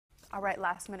All right,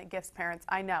 last minute gifts, parents.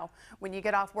 I know when you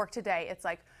get off work today, it's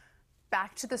like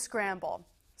back to the scramble.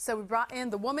 So we brought in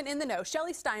the woman in the know,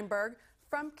 Shelly Steinberg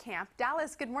from Camp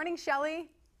Dallas. Good morning, Shelly.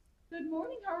 Good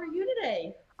morning. How are you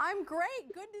today? I'm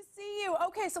great. Good to see you.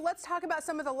 Okay, so let's talk about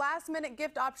some of the last minute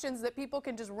gift options that people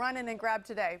can just run in and grab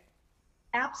today.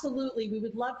 Absolutely. We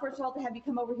would love, first of all, to have you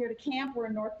come over here to camp. We're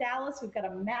in North Dallas. We've got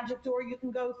a magic door you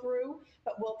can go through,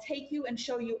 but we'll take you and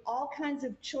show you all kinds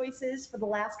of choices for the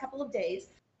last couple of days.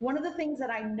 One of the things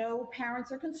that I know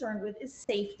parents are concerned with is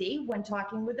safety when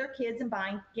talking with their kids and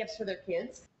buying gifts for their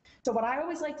kids. So what I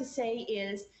always like to say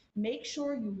is make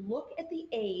sure you look at the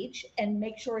age and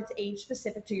make sure it's age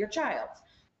specific to your child.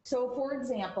 So for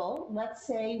example, let's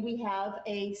say we have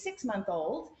a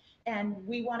 6-month-old and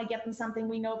we want to get them something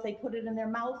we know if they put it in their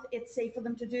mouth, it's safe for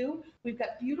them to do. We've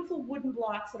got beautiful wooden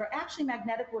blocks that are actually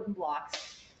magnetic wooden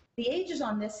blocks. The ages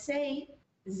on this say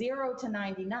 0 to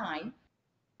 99.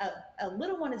 A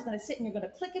little one is going to sit and you're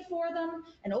going to click it for them.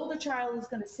 An older child is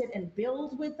going to sit and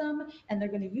build with them, and they're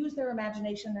going to use their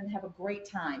imagination and have a great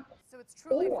time. So it's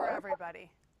truly for everybody.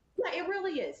 Yeah, it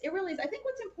really is. It really is. I think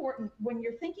what's important when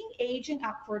you're thinking aging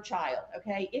up for a child,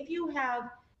 okay, if you have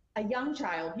a young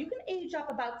child, you can age up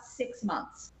about 6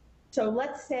 months. So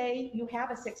let's say you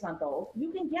have a 6-month-old,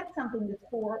 you can get something that's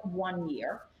for 1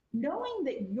 year, knowing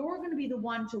that you're going to be the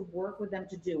one to work with them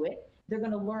to do it. They're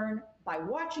going to learn by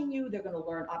watching you. They're going to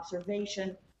learn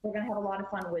observation. They're going to have a lot of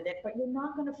fun with it, but you're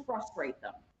not going to frustrate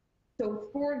them. So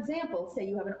for example, say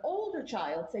you have an older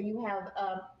child, say you have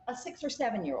a 6 or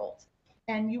 7-year-old,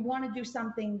 and you want to do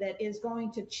something that is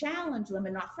going to challenge them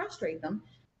and not frustrate them.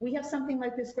 We have something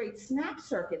like this great Snap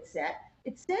Circuit set.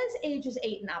 It says ages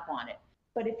 8 and up on it.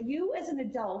 But if you as an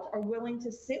adult are willing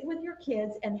to sit with your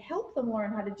kids and help them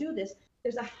learn how to do this,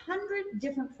 there's 100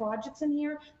 different projects in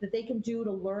here that they can do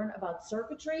to learn about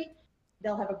circuitry.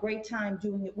 They'll have a great time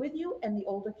doing it with you, and the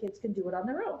older kids can do it on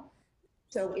their own.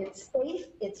 So it's safe,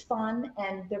 it's fun,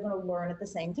 and they're going to learn at the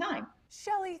same time.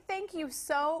 Shelly, thank you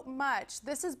so much.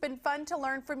 This has been fun to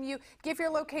learn from you. Give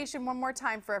your location one more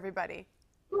time for everybody.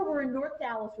 We're in North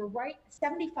Dallas. We're right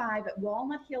 75 at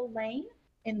Walnut Hill Lane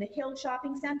in the Hill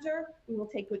Shopping Center. We will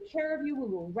take good care of you. We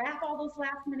will wrap all those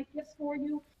last minute gifts for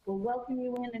you. We'll welcome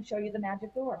you in and show you the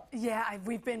magic door. Yeah,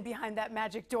 we've been behind that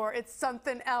magic door. It's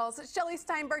something else. Shelly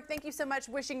Steinberg, thank you so much.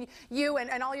 Wishing you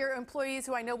and all your employees,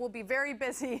 who I know will be very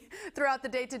busy throughout the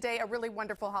day today, a really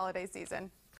wonderful holiday season.